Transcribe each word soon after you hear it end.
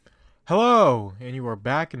Hello, and you are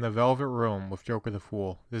back in the Velvet Room with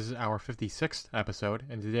Jokerthefool. This is our 56th episode,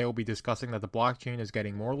 and today we'll be discussing that the blockchain is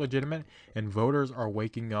getting more legitimate and voters are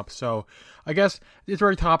waking up. So, I guess it's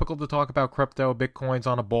very topical to talk about crypto. Bitcoin's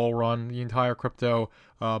on a bull run. The entire crypto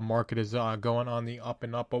market is going on the up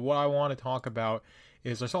and up. But what I want to talk about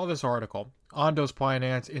is I saw this article. Ondos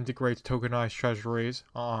Finance integrates tokenized treasuries.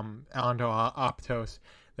 Aptos.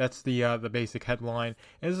 That's the basic headline.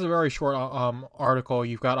 And this is a very short article.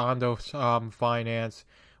 You've got Ondos Finance,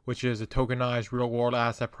 which is a tokenized real-world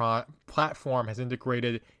asset platform, has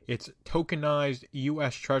integrated its tokenized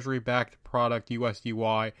U.S. Treasury-backed product,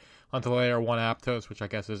 USDY, onto Layer 1 Aptos, which I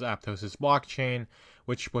guess is Aptos' blockchain,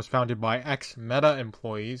 which was founded by ex-Meta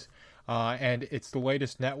employees. And it's the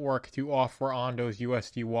latest network to offer Ondos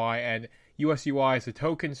USDY, and USDY is a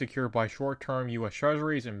token secured by short-term U.S.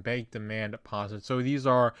 Treasuries and bank demand deposits. So these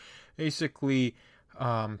are basically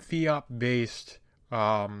fiat-based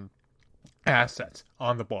assets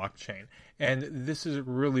on the blockchain. And this is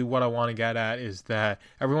really what I want to get at, is that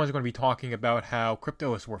everyone's going to be talking about how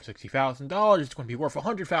crypto is worth $60,000, it's going to be worth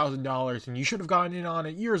 $100,000, and you should have gotten in on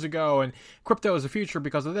it years ago, and crypto is the future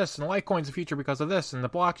because of this, and Litecoin's the future because of this, and the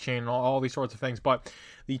blockchain, and all these sorts of things. But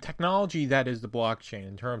the technology that is the blockchain,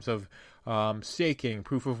 in terms of staking,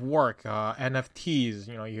 proof of work, NFTs,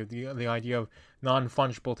 you have the idea of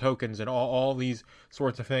non-fungible tokens, and all these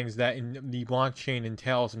sorts of things that the blockchain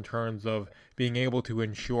entails in terms of being able to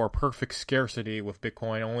ensure perfect scarcity, with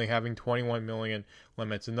Bitcoin only having 21 million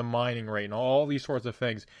limits, and the mining rate, and all these sorts of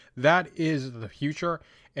things. That is the future,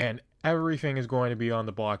 and everything is going to be on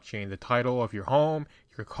the blockchain. The title of your home,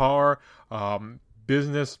 your car,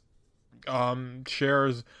 business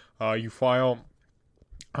shares, you file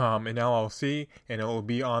an LLC, and it will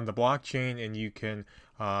be on the blockchain, and you can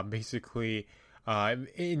basically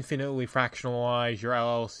infinitely fractionalize your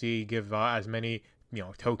LLC, give as many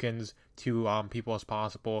tokens to people as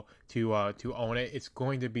possible to own it. It's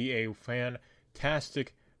going to be a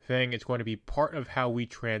fantastic thing. It's going to be part of how we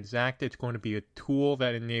transact. It's going to be a tool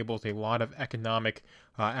that enables a lot of economic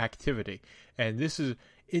activity, and this is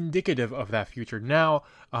indicative of that future. Now,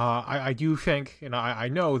 I do think, and I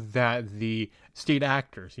know that the state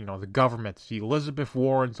actors, the governments, the Elizabeth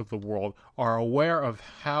Warrens of the world, are aware of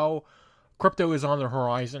how crypto is on the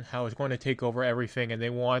horizon, how it's going to take over everything, and they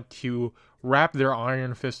want to wrap their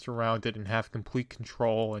iron fist around it and have complete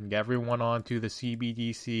control and get everyone onto the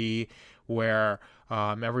CBDC, where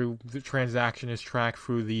every transaction is tracked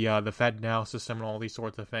through the FedNow system and all these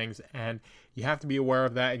sorts of things. And you have to be aware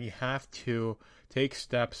of that, and you have to take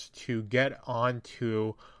steps to get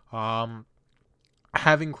onto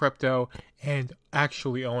having crypto and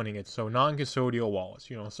actually owning it. So non-custodial wallets,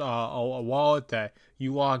 so a wallet that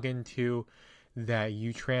you log into, that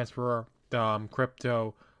you transfer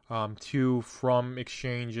crypto to from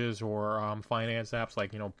exchanges or finance apps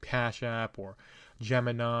like Cash App or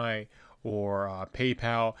Gemini or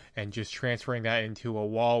PayPal, and just transferring that into a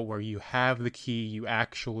wallet where you have the key, you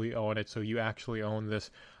actually own it, so you actually own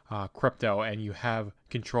this crypto and you have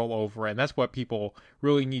control over it. And that's what people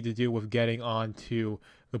really need to do with getting onto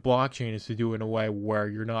the blockchain, is to do it in a way where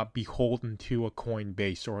you're not beholden to a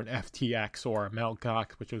Coinbase or an FTX or a Mt.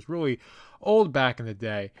 Gox, which was really old back in the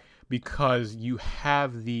day, because you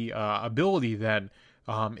have the ability then,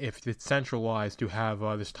 if it's centralized, to have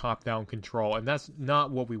this top-down control. And that's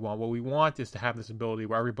not what we want. What we want is to have this ability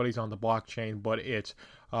where everybody's on the blockchain, but it's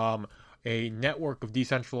a network of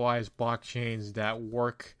decentralized blockchains that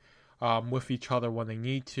work with each other when they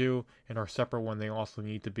need to, and are separate when they also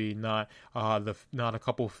need to be. Not a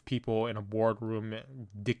couple of people in a boardroom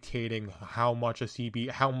dictating how much of a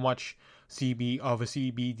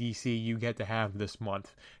CBDC you get to have this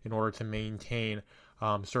month in order to maintain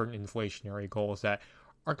certain inflationary goals that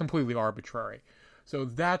are completely arbitrary. So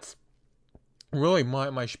that's really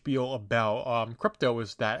my spiel about crypto,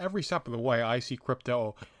 is that every step of the way I see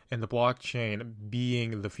crypto and the blockchain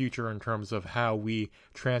being the future in terms of how we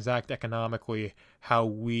transact economically, how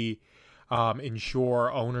we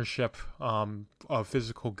ensure ownership of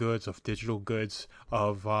physical goods, of digital goods,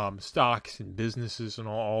 of stocks and businesses, and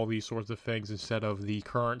all these sorts of things, instead of the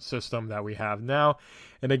current system that we have now.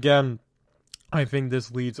 And again, I think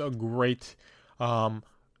this leads a great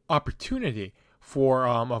opportunity for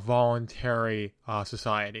a voluntary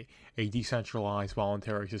society, a decentralized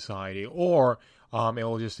voluntary society, or it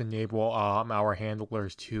will just enable our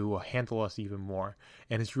handlers to handle us even more.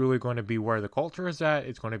 And it's really going to be where the culture is at.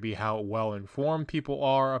 It's going to be how well informed people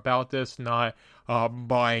are about this, not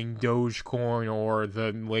buying Dogecoin or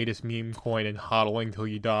the latest meme coin and hodling till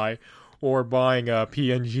you die, or buying a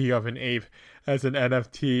PNG of an ape as an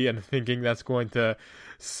NFT and thinking that's going to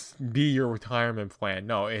be your retirement plan.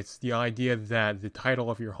 No, it's the idea that the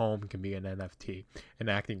title of your home can be an NFT and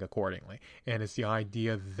acting accordingly. And it's the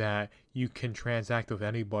idea that you can transact with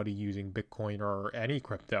anybody using Bitcoin or any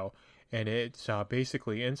crypto, and it's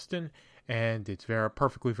basically instant, and it's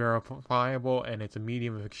perfectly verifiable, and it's a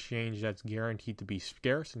medium of exchange that's guaranteed to be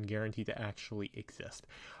scarce and guaranteed to actually exist.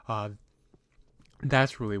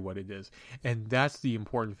 That's really what it is. And that's the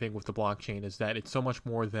important thing with the blockchain, is that it's so much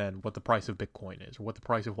more than what the price of Bitcoin is or what the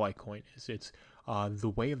price of Litecoin is. It's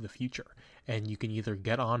the way of the future. And you can either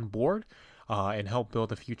get on board and help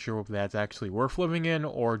build a future that's actually worth living in,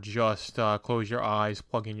 or just close your eyes,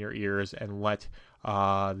 plug in your ears, and let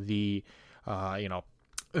the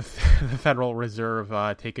Federal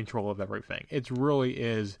Reserve take control of everything. It really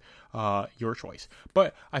is your choice.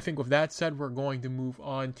 But I think with that said, we're going to move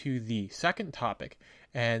on to the second topic,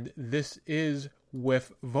 and this is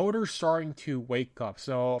with voters starting to wake up.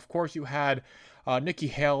 So, of course, you had Nikki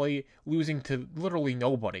Haley losing to literally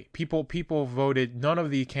nobody. People voted none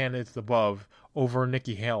of the candidates above over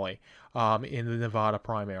Nikki Haley in the Nevada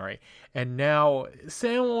primary. And now,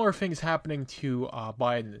 similar things happening to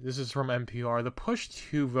Biden. This is from NPR. The push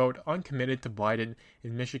to vote uncommitted to Biden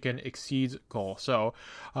in Michigan exceeds goal. So,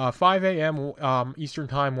 5 a.m. Eastern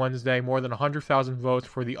Time Wednesday, more than 100,000 votes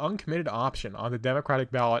for the uncommitted option on the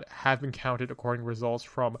Democratic ballot have been counted, according to results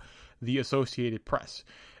from the Associated Press.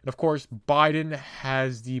 And of course, Biden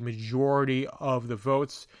has the majority of the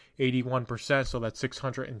votes, 81%, so that's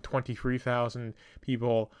 623,000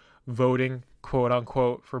 people voting, quote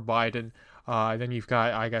unquote, for Biden. Then you've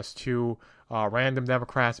got, I guess, two random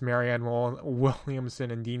Democrats, Marianne Williamson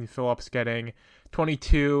and Dean Phillips, getting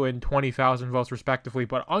 22 and 20,000 votes respectively,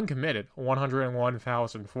 but uncommitted,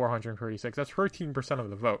 101,436. That's 13% of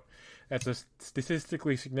the vote. That's a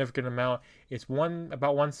statistically significant amount. It's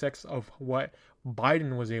about 1/6 of what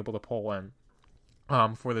Biden was able to pull in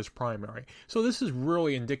for this primary. So this is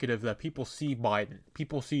really indicative that people see Biden,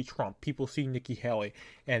 people see Trump, people see Nikki Haley,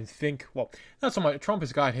 and think, well, not so much. Trump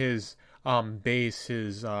has got his base,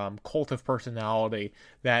 his cult of personality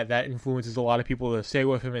that influences a lot of people to stay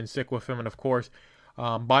with him and stick with him. And of course,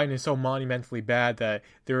 Biden is so monumentally bad that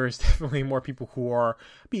there is definitely more people who are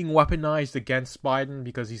being weaponized against Biden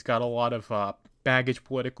because he's got a lot of baggage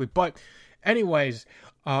politically. But anyways,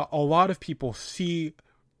 a lot of people see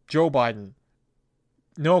Joe Biden,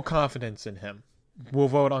 no confidence in him, will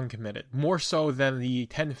vote uncommitted, more so than the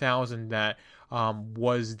 10,000 that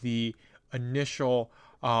was the initial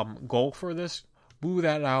goal for this. Blew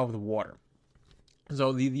that out of the water.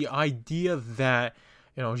 So the idea that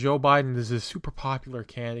Joe Biden is a super popular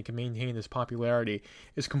candidate, can maintain this popularity,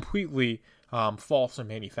 is completely false and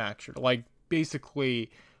manufactured. Like,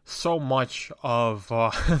 basically, so much of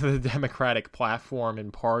the Democratic platform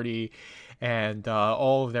and party and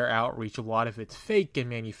all of their outreach, a lot of it's fake and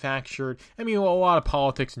manufactured. I mean, a lot of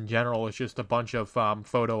politics in general is just a bunch of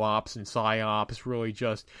photo ops and psyops, really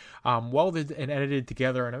just welded and edited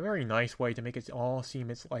together in a very nice way to make it all seem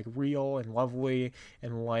it's like real and lovely,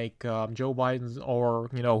 and like Joe Biden's or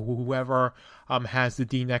whoever has the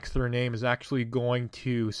D next to their name is actually going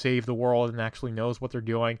to save the world and actually knows what they're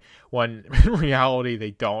doing, when in reality they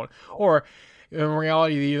don't. Or in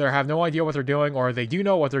reality, they either have no idea what they're doing or they do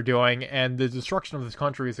know what they're doing, and the destruction of this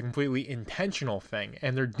country is a completely intentional thing,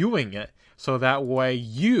 and they're doing it so that way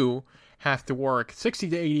you have to work 60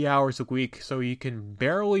 to 80 hours a week so you can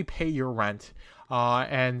barely pay your rent,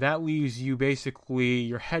 and that leaves you basically,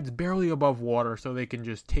 your head's barely above water, so they can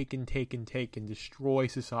just take and destroy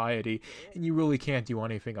society, and you really can't do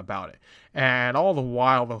anything about it. And all the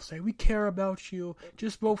while, they'll say, we care about you,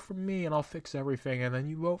 just vote for me and I'll fix everything, and then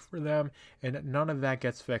you vote for them, and none of that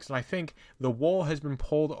gets fixed. And I think the wool has been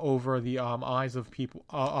pulled over the eyes of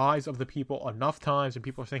the people enough times, and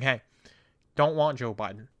people are saying, hey, don't want Joe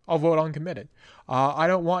Biden, I'll vote uncommitted. I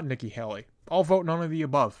don't want Nikki Haley, I'll vote none of the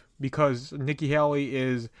above, because Nikki Haley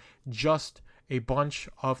is just a bunch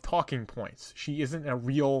of talking points. She isn't a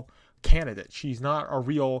real candidate. She's not a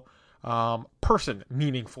real person,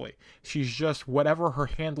 meaningfully. She's just whatever her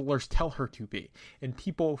handlers tell her to be. And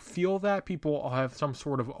people feel that. People have some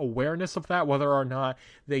sort of awareness of that, whether or not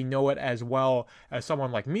they know it as well as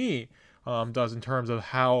someone like me does, in terms of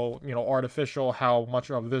how artificial, how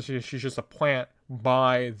much of this is. She's just a plant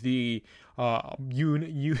by the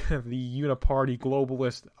the uniparty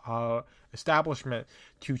globalist establishment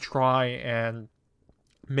to try and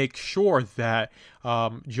make sure that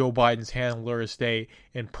Joe Biden's handlers stay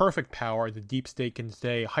in perfect power. The deep state can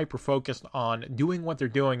stay hyper-focused on doing what they're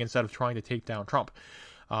doing instead of trying to take down Trump.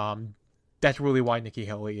 that's really why Nikki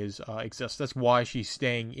Haley exists. That's why she's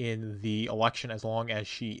staying in the election as long as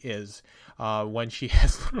she is, when she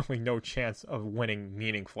has literally no chance of winning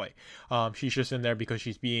meaningfully. She's just in there because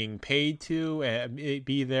she's being paid to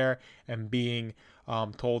be there and being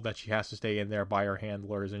told that she has to stay in there by her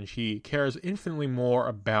handlers, and she cares infinitely more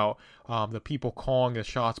about the people calling the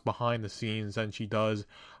shots behind the scenes than she does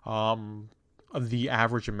the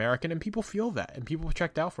average American, and people feel that, and people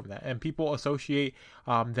checked out from that, and people associate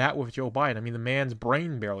that with Joe Biden. I mean, the man's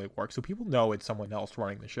brain barely works, so people know it's someone else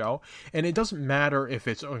running the show, and it doesn't matter if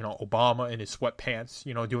it's Obama in his sweatpants,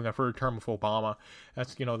 doing a third term of Obama.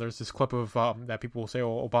 That's there's this clip of that people will say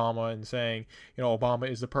Obama and saying Obama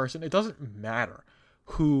is the person. It doesn't matter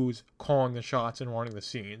who's calling the shots and running the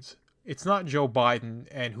scenes. It's not Joe Biden,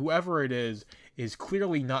 and whoever it is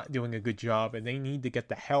clearly not doing a good job, and they need to get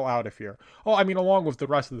the hell out of here. Oh, I mean, along with the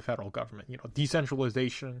rest of the federal government,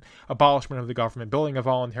 decentralization, abolishment of the government, building a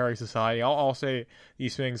voluntary society. I'll say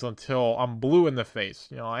these things until I'm blue in the face.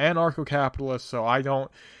 Anarcho-capitalist, so I don't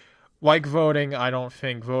like voting. I don't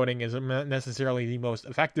think voting is necessarily the most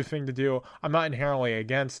effective thing to do. I'm not inherently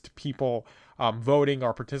against people voting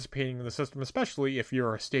or participating in the system, especially if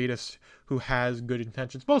you're a statist who has good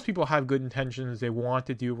intentions. Most people have good intentions. They want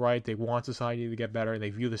to do right. They want society to get better. And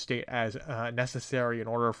they view the state as necessary in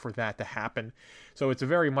order for that to happen. So it's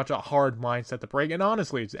very much a hard mindset to break. And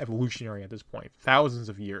honestly, it's evolutionary at this point. Thousands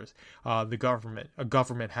of years, a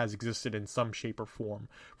government has existed in some shape or form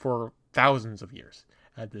for thousands of years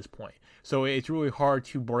at this point. So it's really hard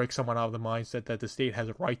to break someone out of the mindset that the state has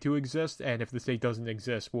a right to exist, and if the state doesn't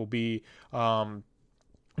exist, will be,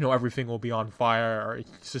 everything will be on fire, or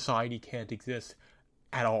society can't exist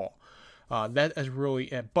at all. That is really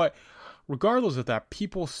it. But regardless of that,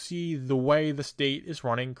 people see the way the state is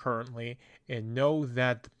running currently and know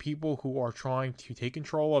that the people who are trying to take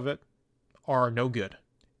control of it are no good.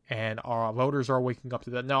 And our voters are waking up to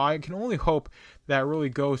that. Now, I can only hope that really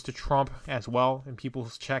goes to Trump as well, and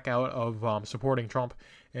people's check out of supporting Trump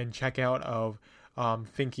and check out of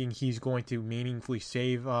thinking he's going to meaningfully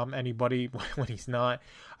save anybody when he's not.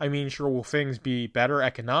 I mean, sure, will things be better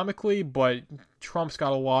economically, but Trump's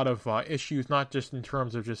got a lot of issues, not just in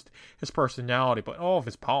terms of just his personality, but all of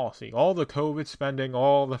his policy, all the COVID spending,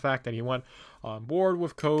 all the fact that he went on board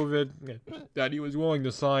with COVID, that he was willing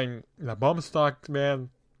to sign the bump stock ban.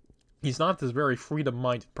 He's not this very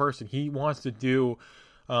freedom-minded person. He wants to do,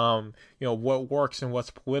 what works and what's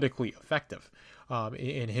politically effective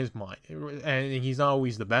in his mind. And he's not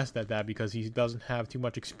always the best at that because he doesn't have too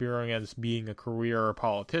much experience being a career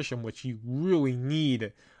politician, which you really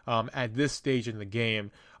need at this stage in the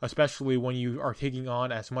game, especially when you are taking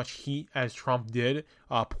on as much heat as Trump did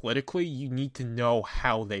politically. You need to know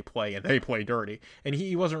how they play, and they play dirty. And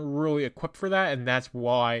he wasn't really equipped for that, and that's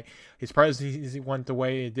why his presidency went the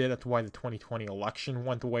way it did. That's why the 2020 election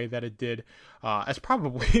went the way that it did. That's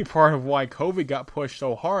probably part of why COVID got pushed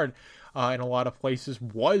so hard in a lot of places,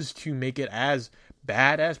 was to make it as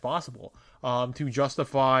bad as possible, to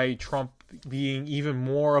justify Trump being even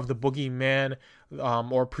more of the boogeyman,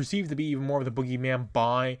 or perceived to be even more of the boogeyman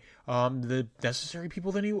by the necessary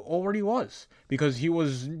people than he already was, because he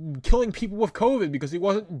was killing people with COVID because he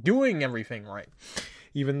wasn't doing everything right.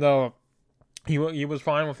 Even though he was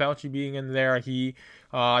fine with Fauci being in there, he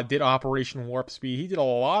did Operation Warp Speed. He did a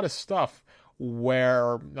lot of stuff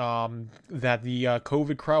where that the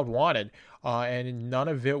COVID crowd wanted, and none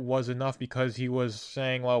of it was enough because he was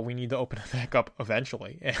saying, well, we need to open it back up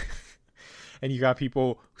eventually. And you got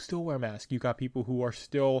people who still wear masks. You got people who are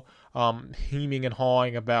still hemming and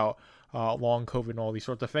hawing about long COVID and all these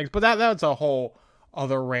sorts of things. But that's a whole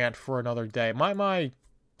other rant for another day. My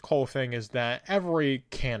whole thing is that every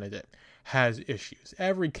candidate has issues.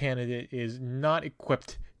 Every candidate is not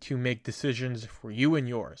equipped to make decisions for you and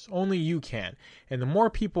yours. Only you can. And the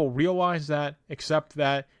more people realize that, accept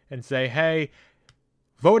that, and say, hey,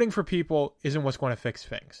 voting for people isn't what's going to fix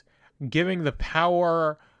things. Giving the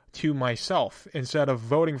power to myself instead of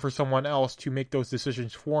voting for someone else to make those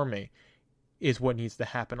decisions for me is what needs to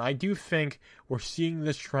happen. I do think we're seeing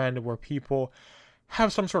this trend where people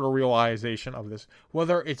have some sort of realization of this.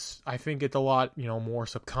 Whether I think it's a lot, more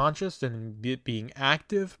subconscious than it being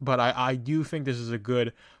active, but I do think this is a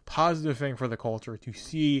good, positive thing for the culture to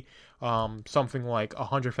see something like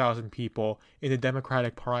 100,000 people in the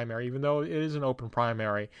Democratic primary, even though it is an open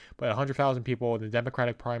primary, but 100,000 people in the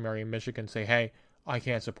Democratic primary in Michigan say, hey, I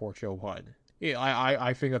can't support Joe Biden.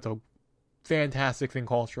 I think that's a fantastic thing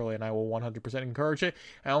culturally, and I will 100% encourage it.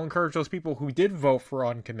 And I'll encourage those people who did vote for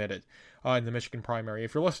uncommitted in the Michigan primary,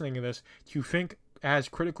 if you're listening to this, to think as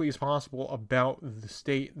critically as possible about the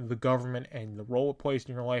state, the government, and the role it plays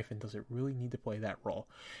in your life, and does it really need to play that role?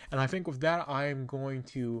 And I think with that, I am going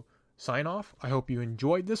to sign off. I hope you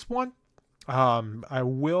enjoyed this one. I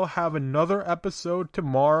will have another episode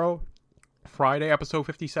tomorrow, Friday, episode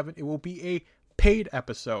 57. It will be a paid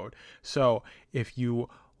episode. So if you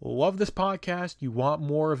love this podcast, you want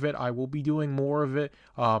more of it, I will be doing more of it.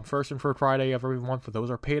 First and third Friday of every month. For those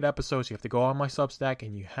are paid episodes. You have to go on my Substack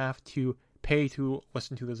and you have to pay to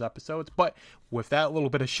listen to those episodes. But with that little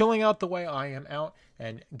bit of shilling out the way, I am out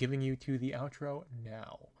and giving you to the outro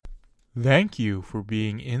now. Thank you for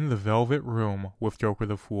being in the Velvet Room with Joker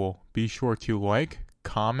the Fool. Be sure to like,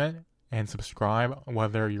 comment, and subscribe,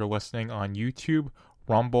 whether you're listening on YouTube,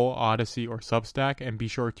 Rumble, Odyssey, or Substack. And be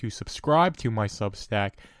sure to subscribe to my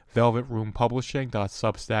Substack,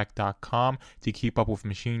 velvetroompublishing.substack.com, to keep up with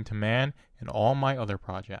Machine to Man and all my other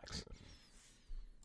projects.